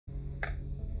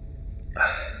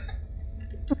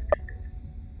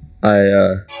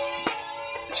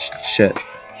Shit.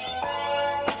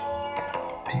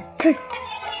 Hey.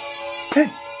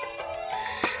 Hey.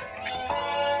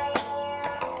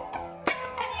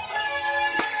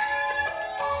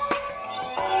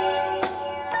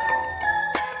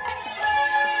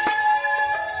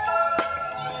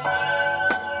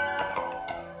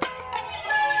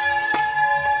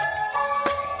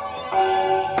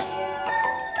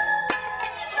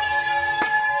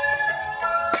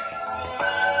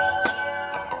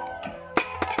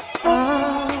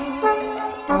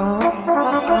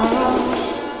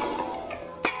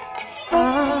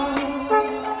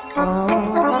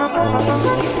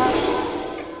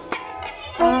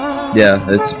 Yeah,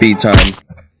 it's speed time.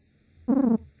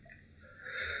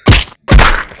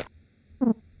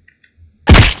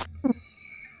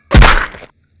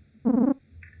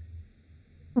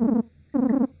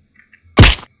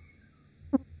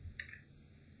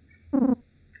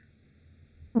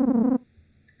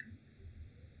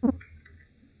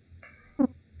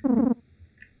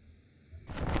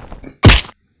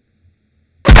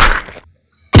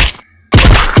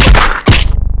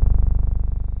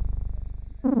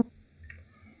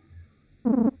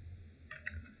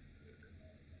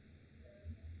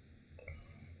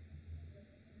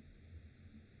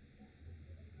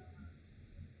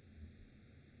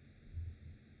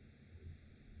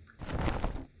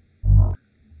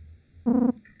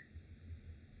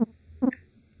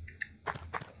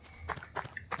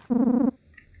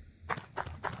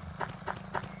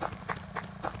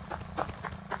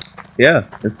 Yeah,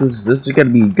 this is gonna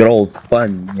be good old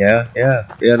fun. Yeah,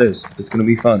 it is. It's gonna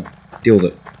be fun. Deal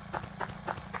with it.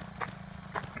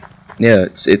 Yeah,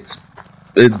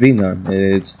 it's bean time.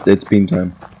 It's bean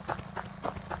time.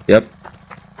 Yep.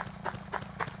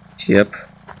 Yep.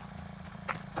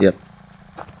 Yep.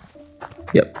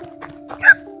 Yep.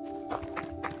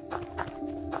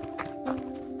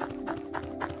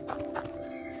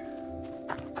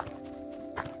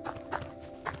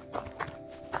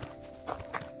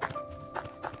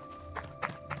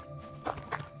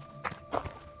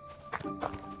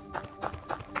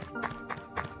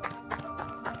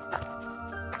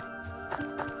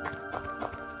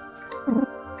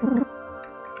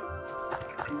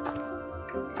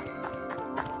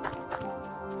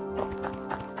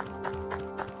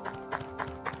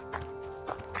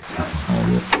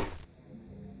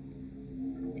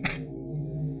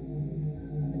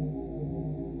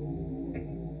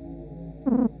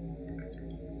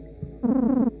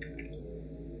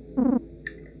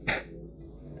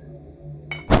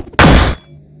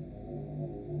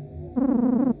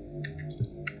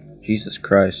 Jesus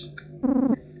Christ.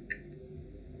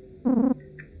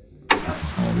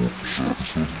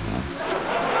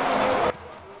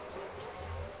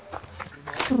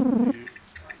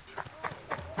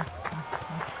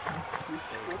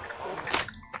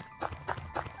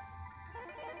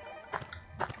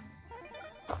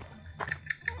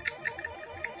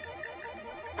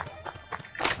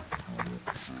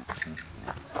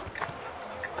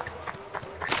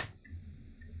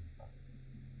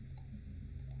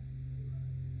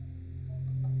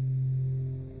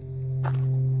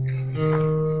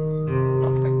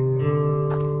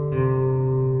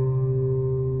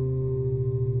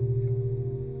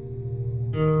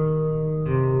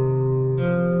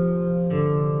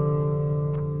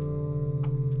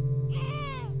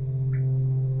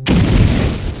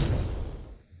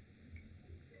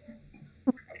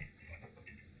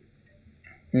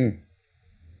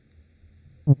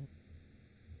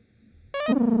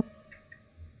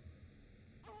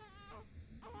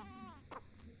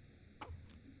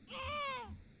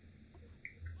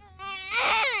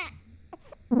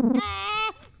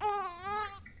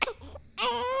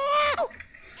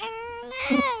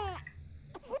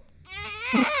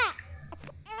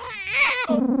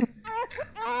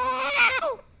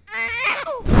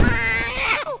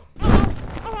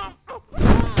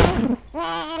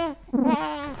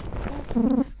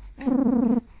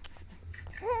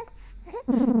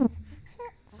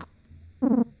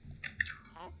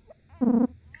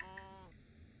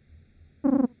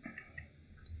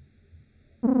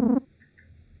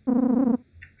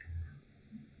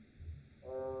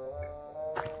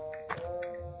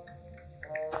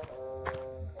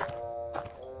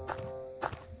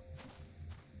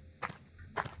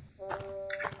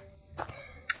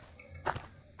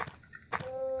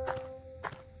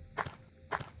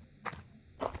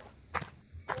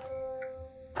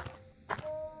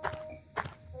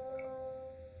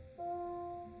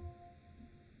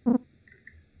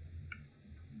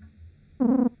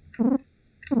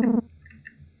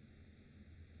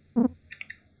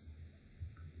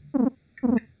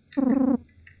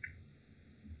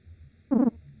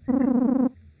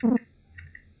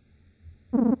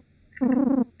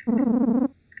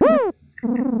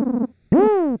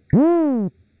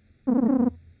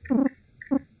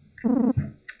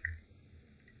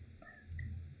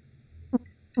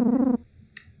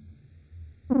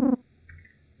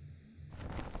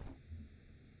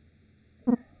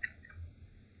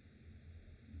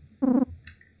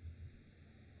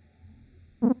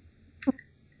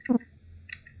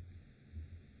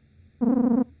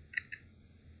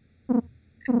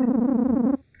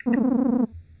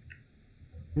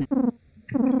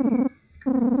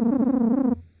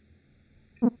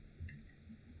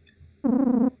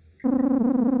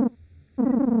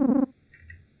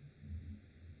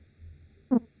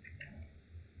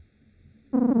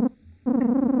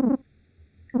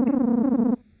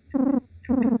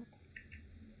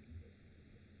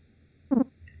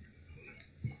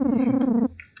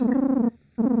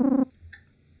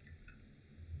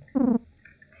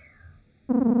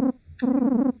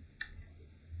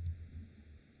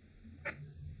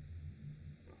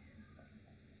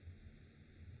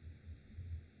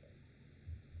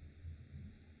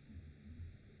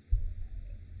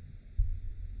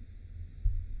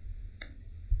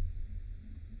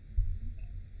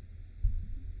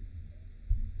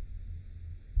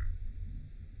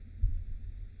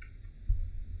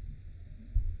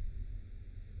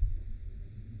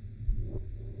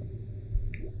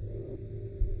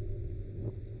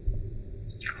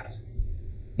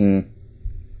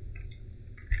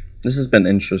 This has been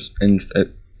interesting.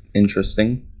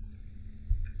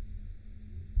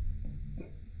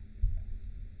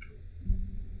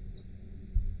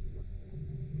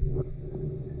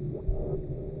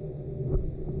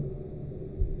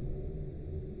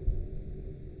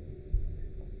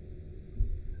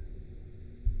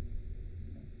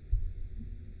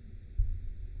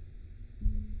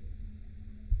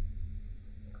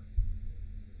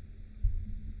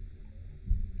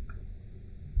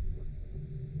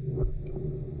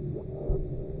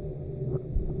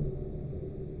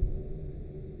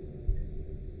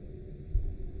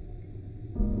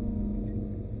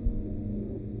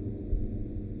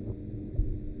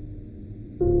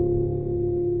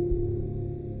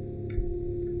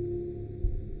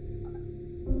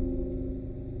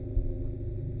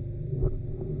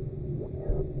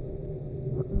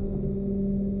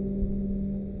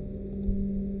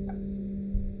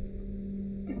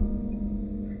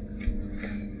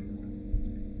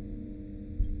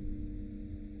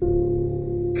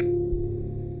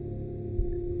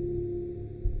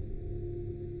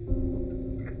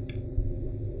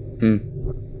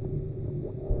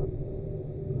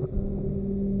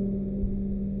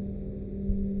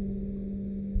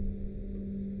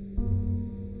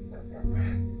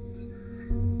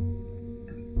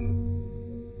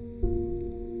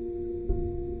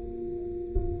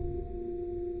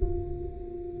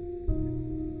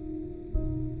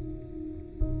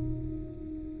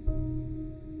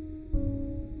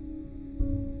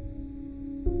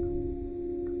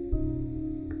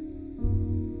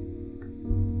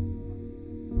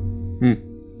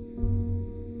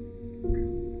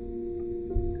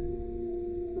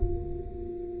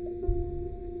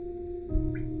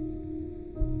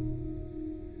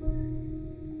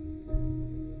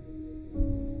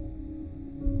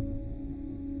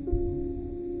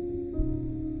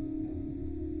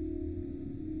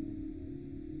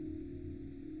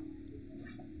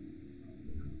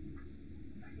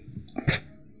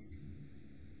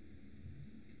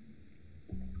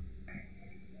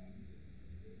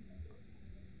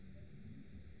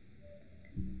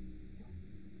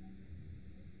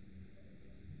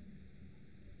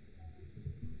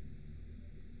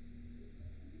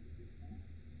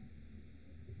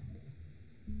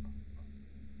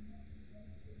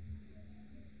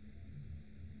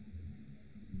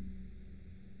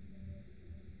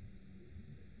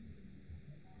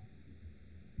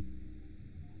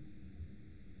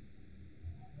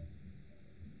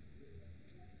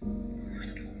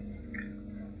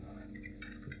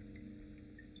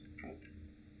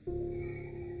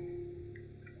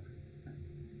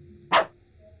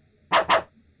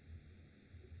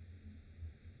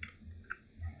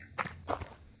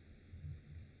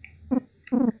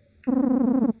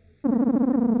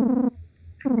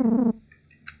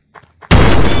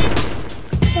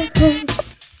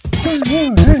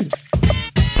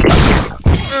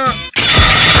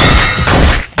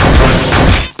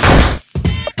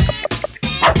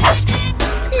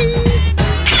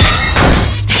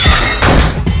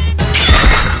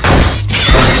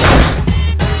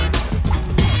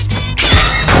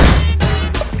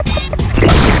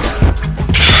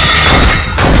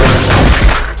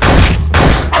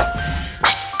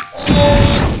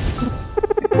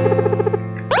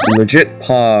 Legit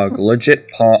pog,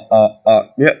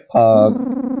 yeah, pog.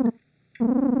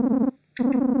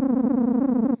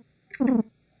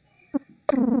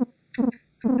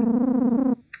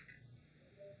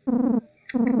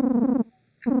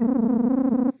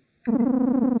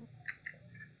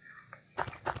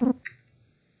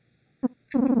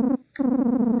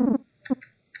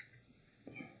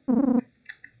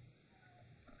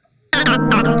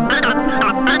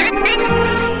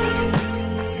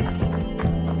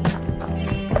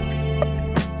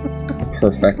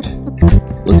 Perfect.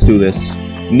 Let's do this.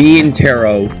 Me and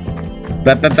Taro.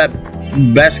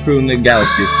 Best crew in the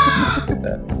galaxy. Some shit like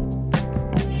that.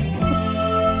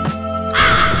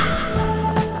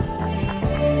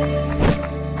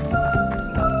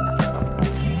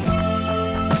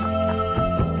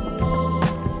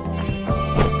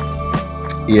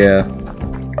 Yeah.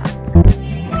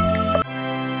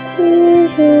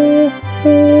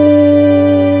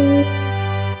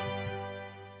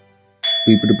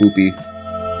 Beepity boopy.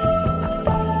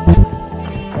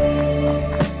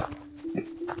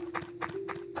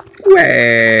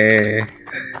 Way.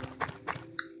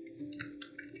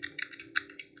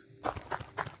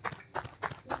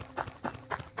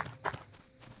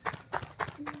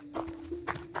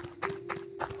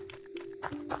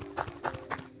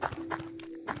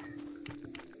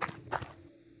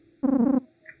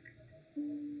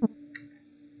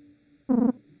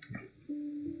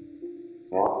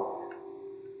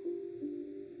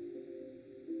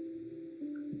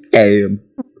 Damn.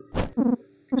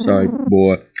 Sorry,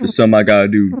 boy. There's something I gotta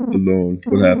do alone.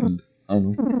 What happened? I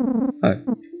don't know. Hi.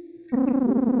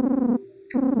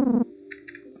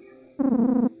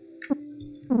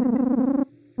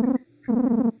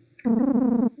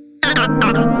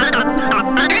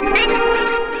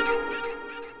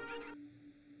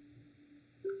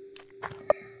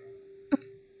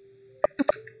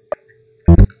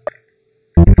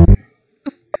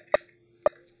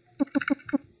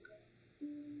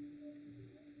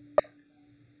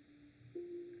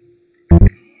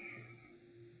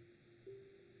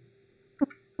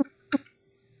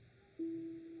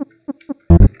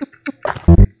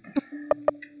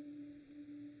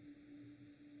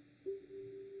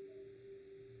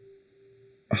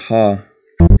 Aha.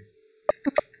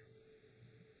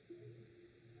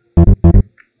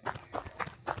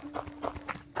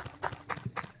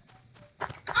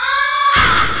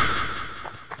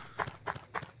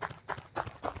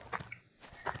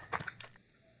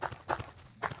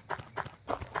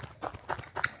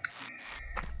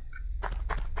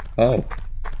 Oh.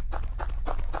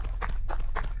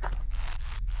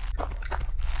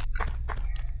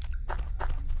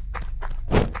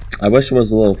 I wish it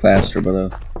was a little faster, but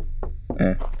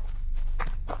eh.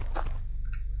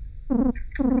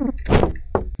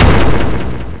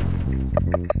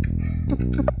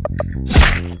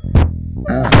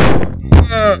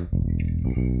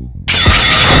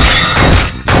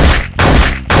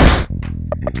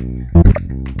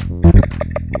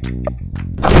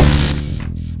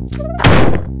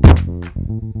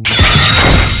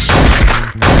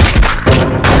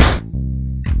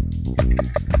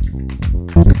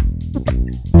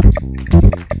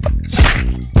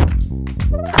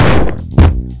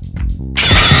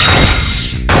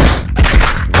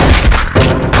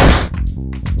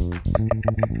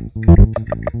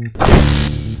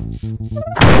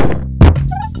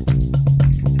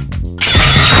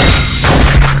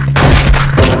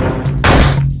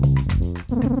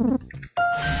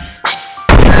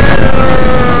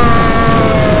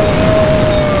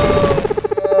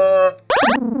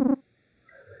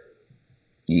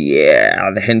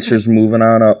 Yeah, the Hinster's moving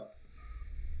on up.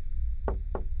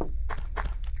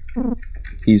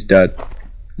 He's dead.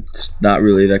 It's not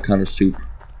really that kind of soup.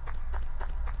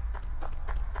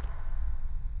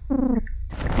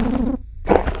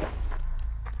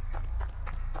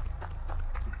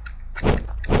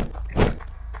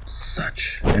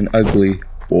 Such an ugly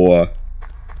boy.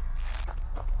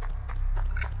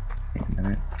 Wait a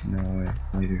minute. No way.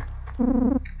 Later.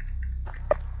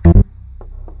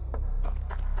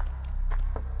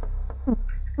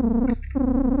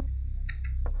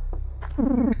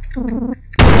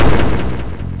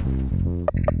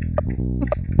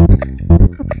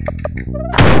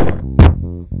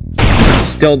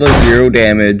 Still does 0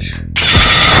 damage.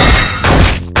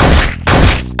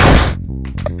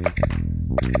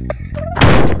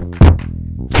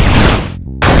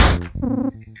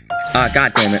 Ah,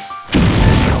 god damn it.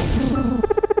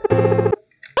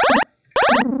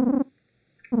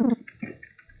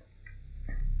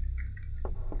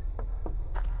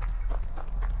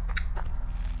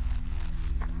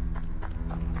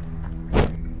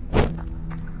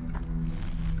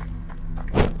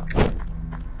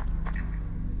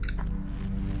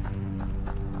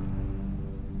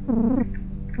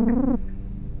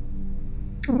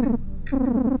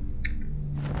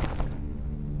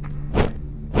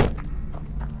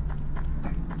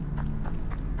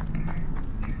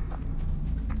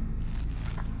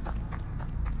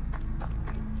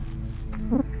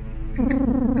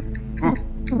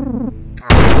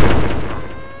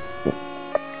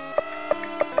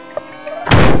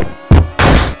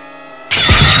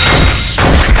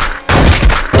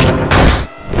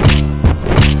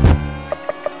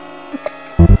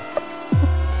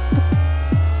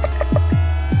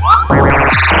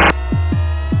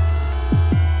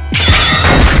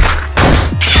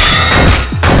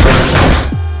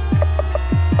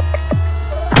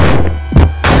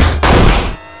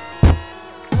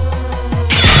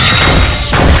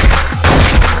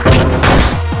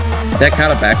 That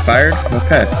kind of backfired?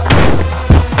 Okay.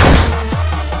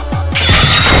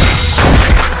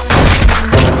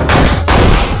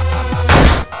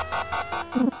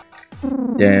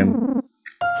 Damn.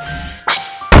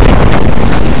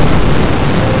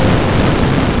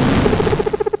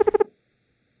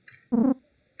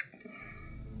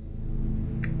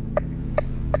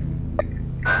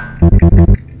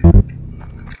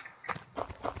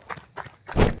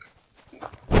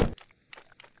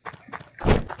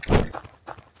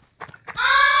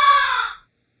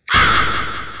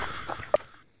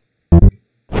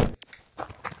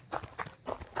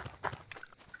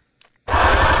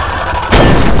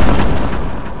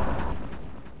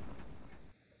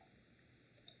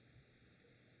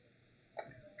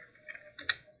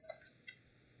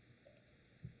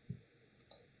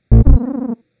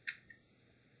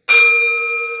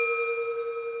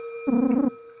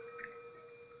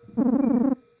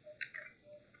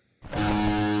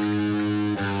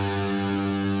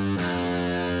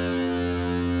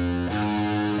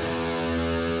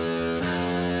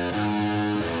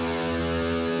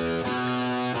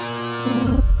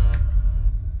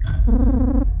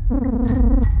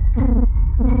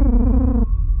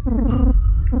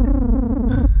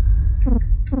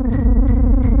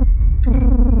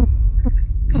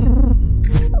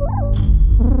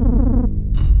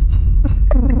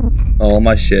 All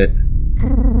my shit.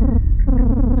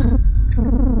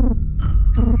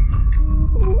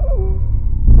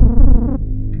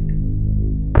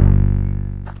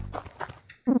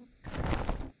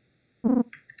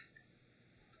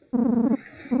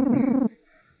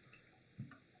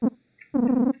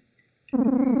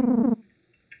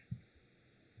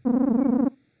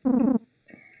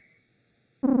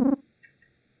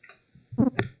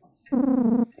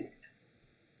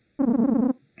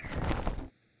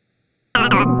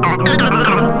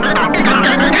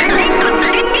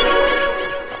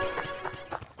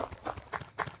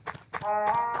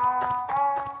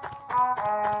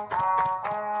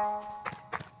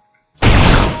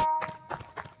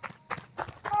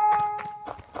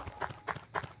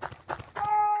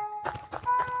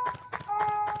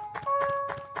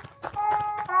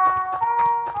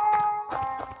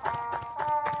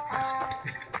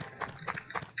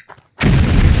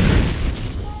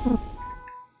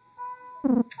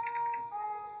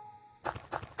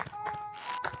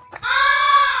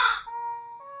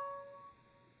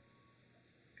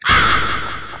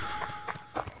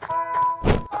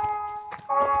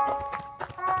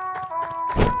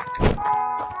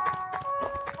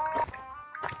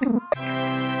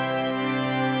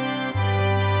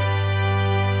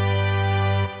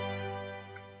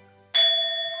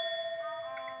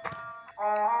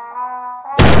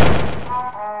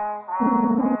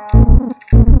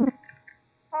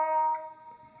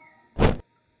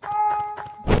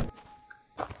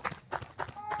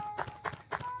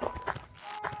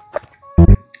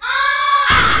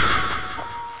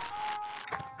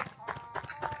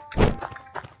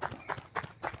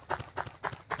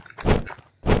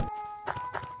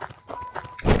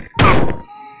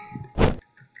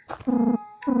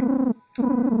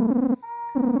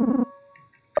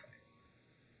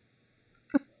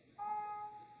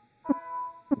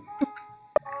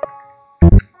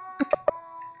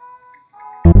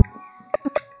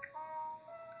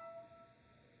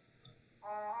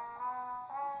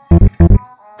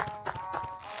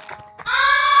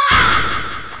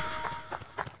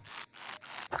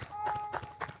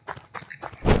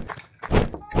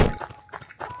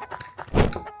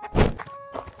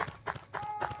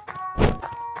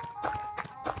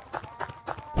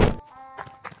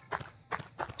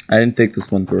 I didn't think this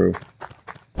one through.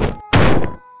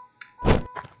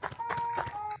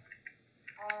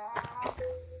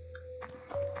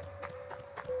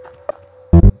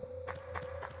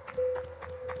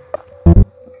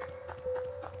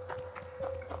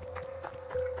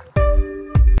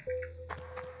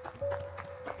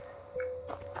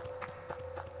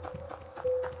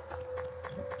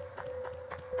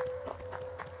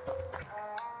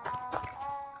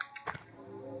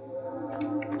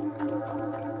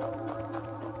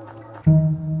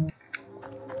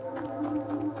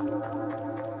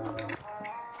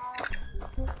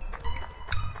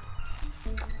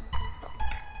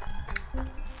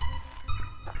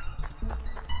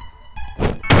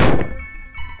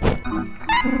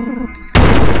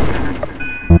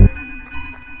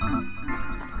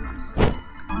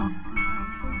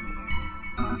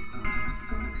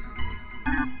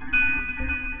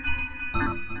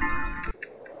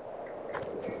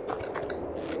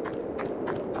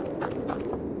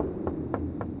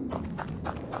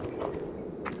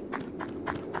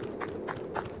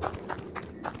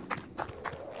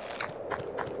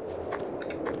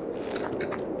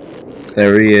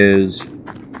 There he is.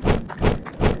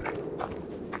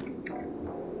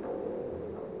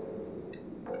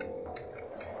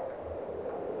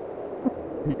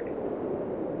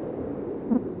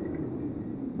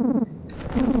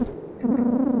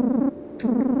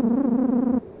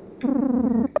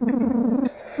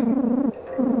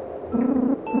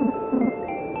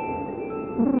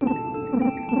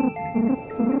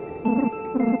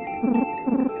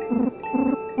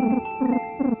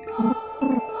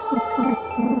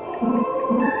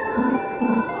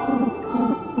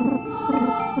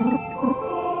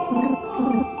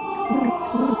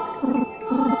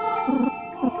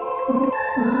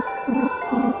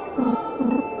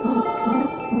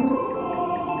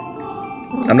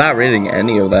 I'm not reading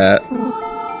any of that.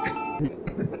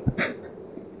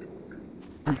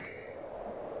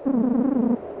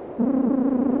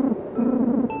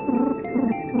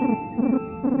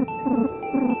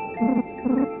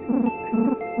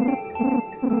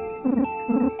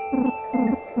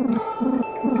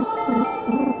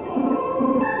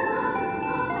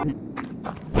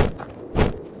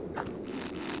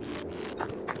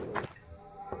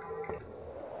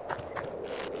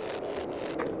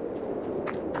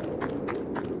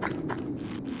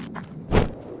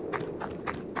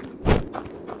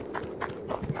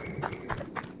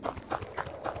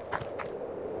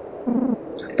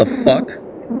 the fuck?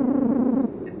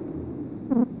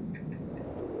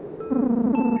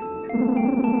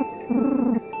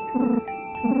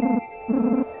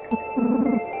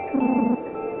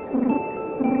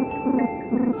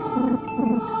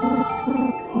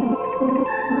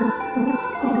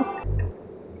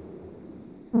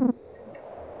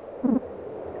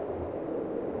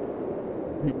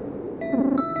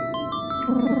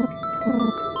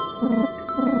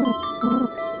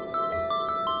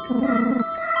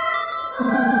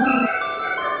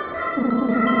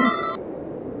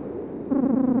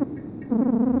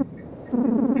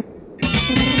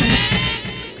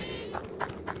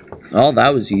 Oh,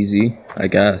 that was easy, I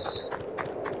guess.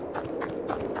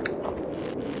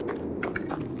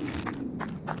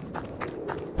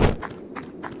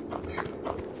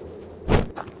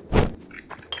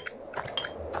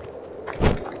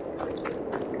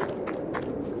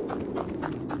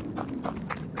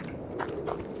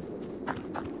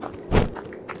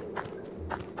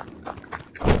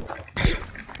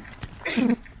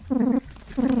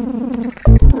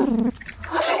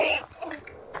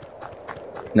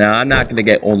 Now, I'm not gonna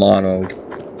get Olano.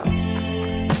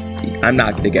 I'm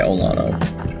not gonna get Olano.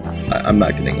 I'm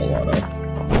not getting Olano.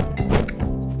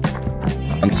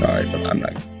 I'm sorry, but I'm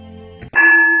not.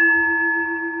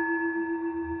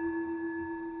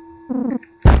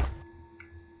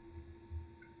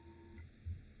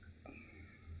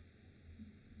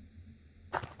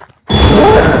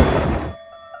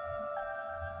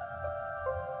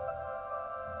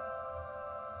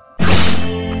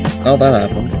 Oh, that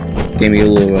happened. Gave me a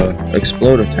little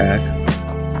explode attack.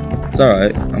 It's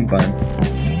alright, I'm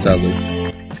fine. Sadly.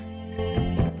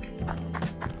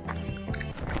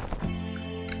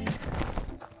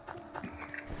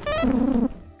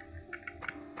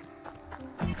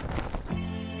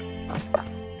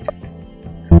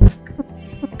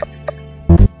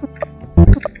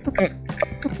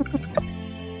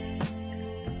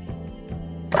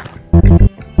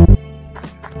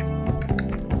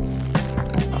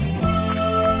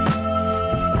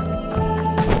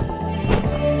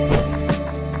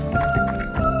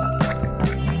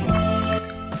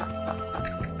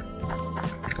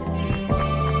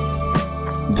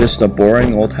 Just a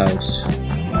boring old house.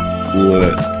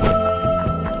 What?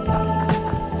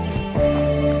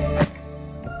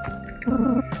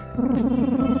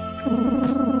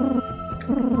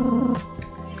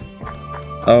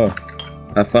 Oh,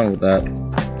 have fun with that.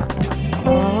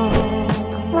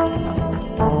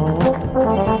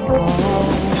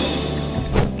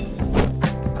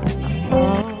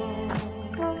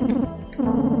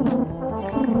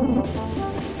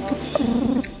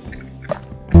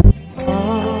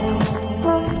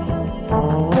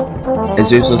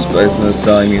 It's useless business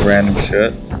selling me random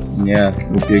shit. Yeah,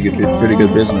 it would be a pretty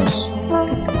good business.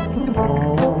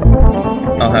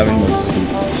 I'll have no soup.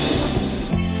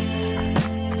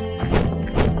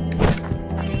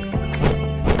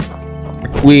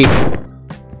 We.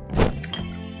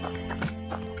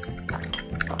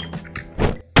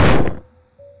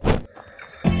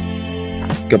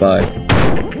 Goodbye.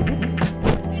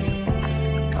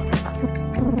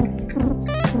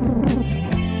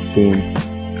 Boom.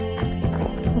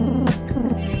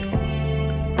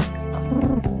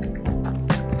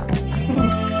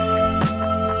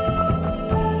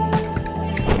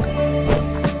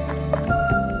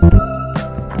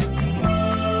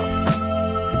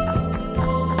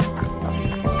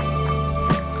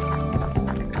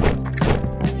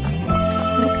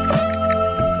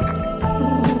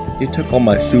 You took all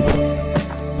my soup.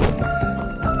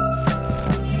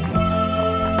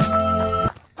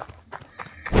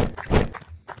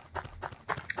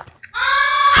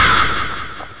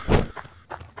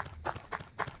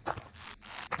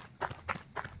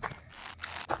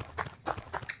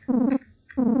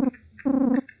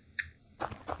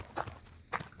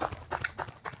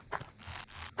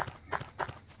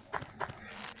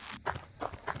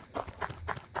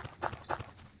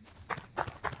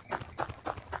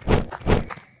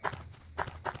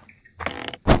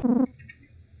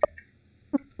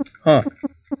 Huh.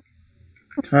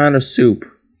 Kinda soup.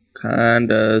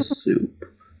 Kinda soup.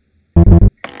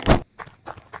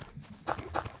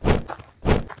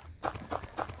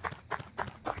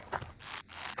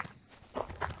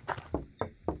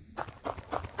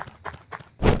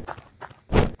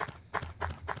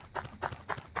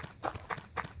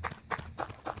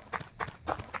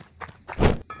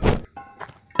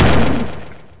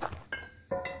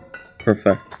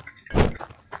 Perfect.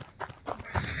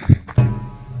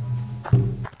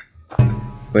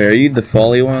 Wait, are you the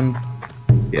folly one?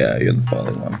 Yeah, you're the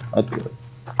folly one. I'll do it.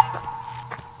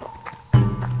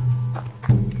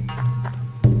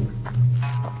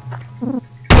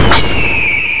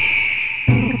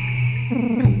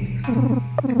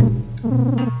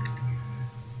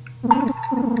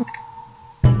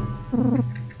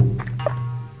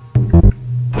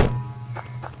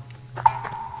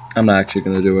 I'm not actually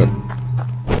gonna do it.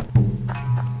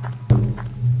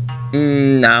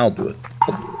 Nah, I'll do it.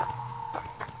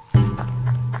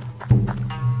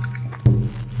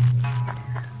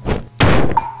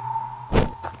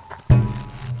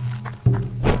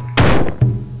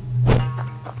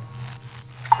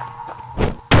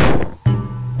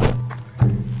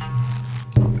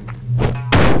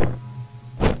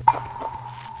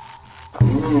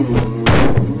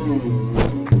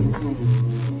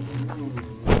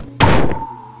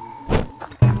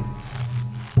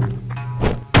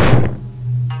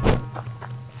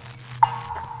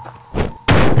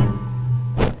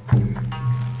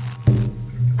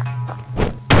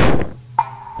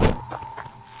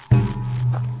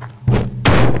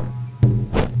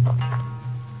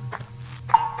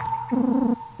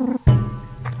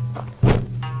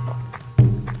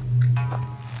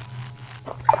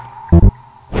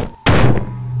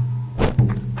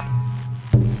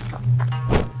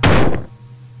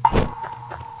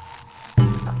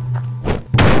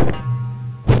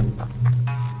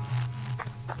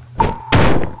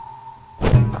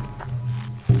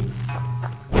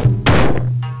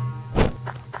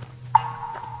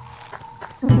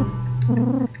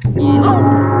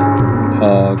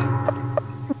 Hog.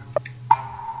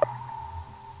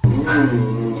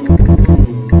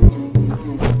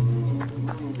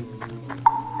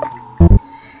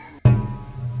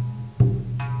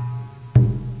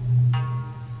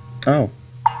 Oh.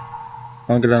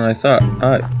 Longer than I thought.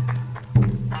 Alright.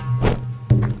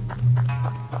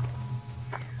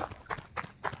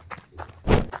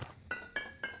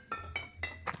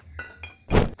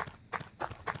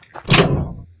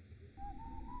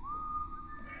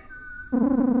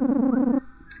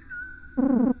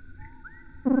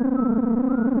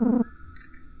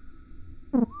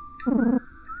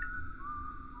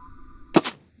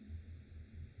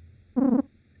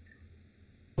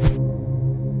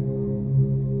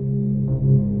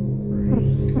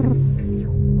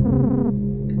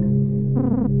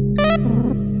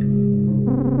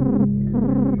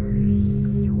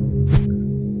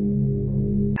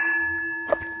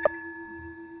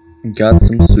 Got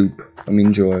some soup. I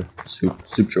mean joy. Soup.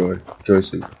 Soup joy. Joy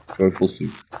soup. Joyful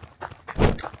soup.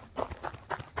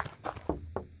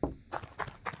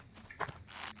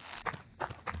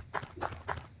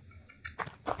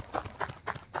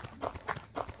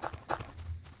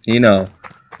 You know,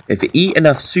 if you eat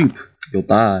enough soup, you'll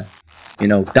die. You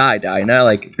know, die, not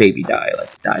like baby die,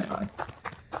 like die.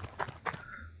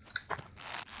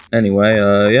 Anyway,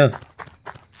 yeah.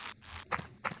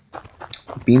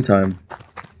 Bean time.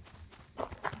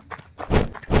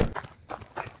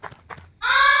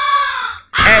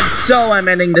 And so I'm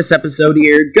ending this episode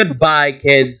here. Goodbye,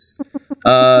 kids.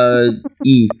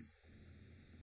 E.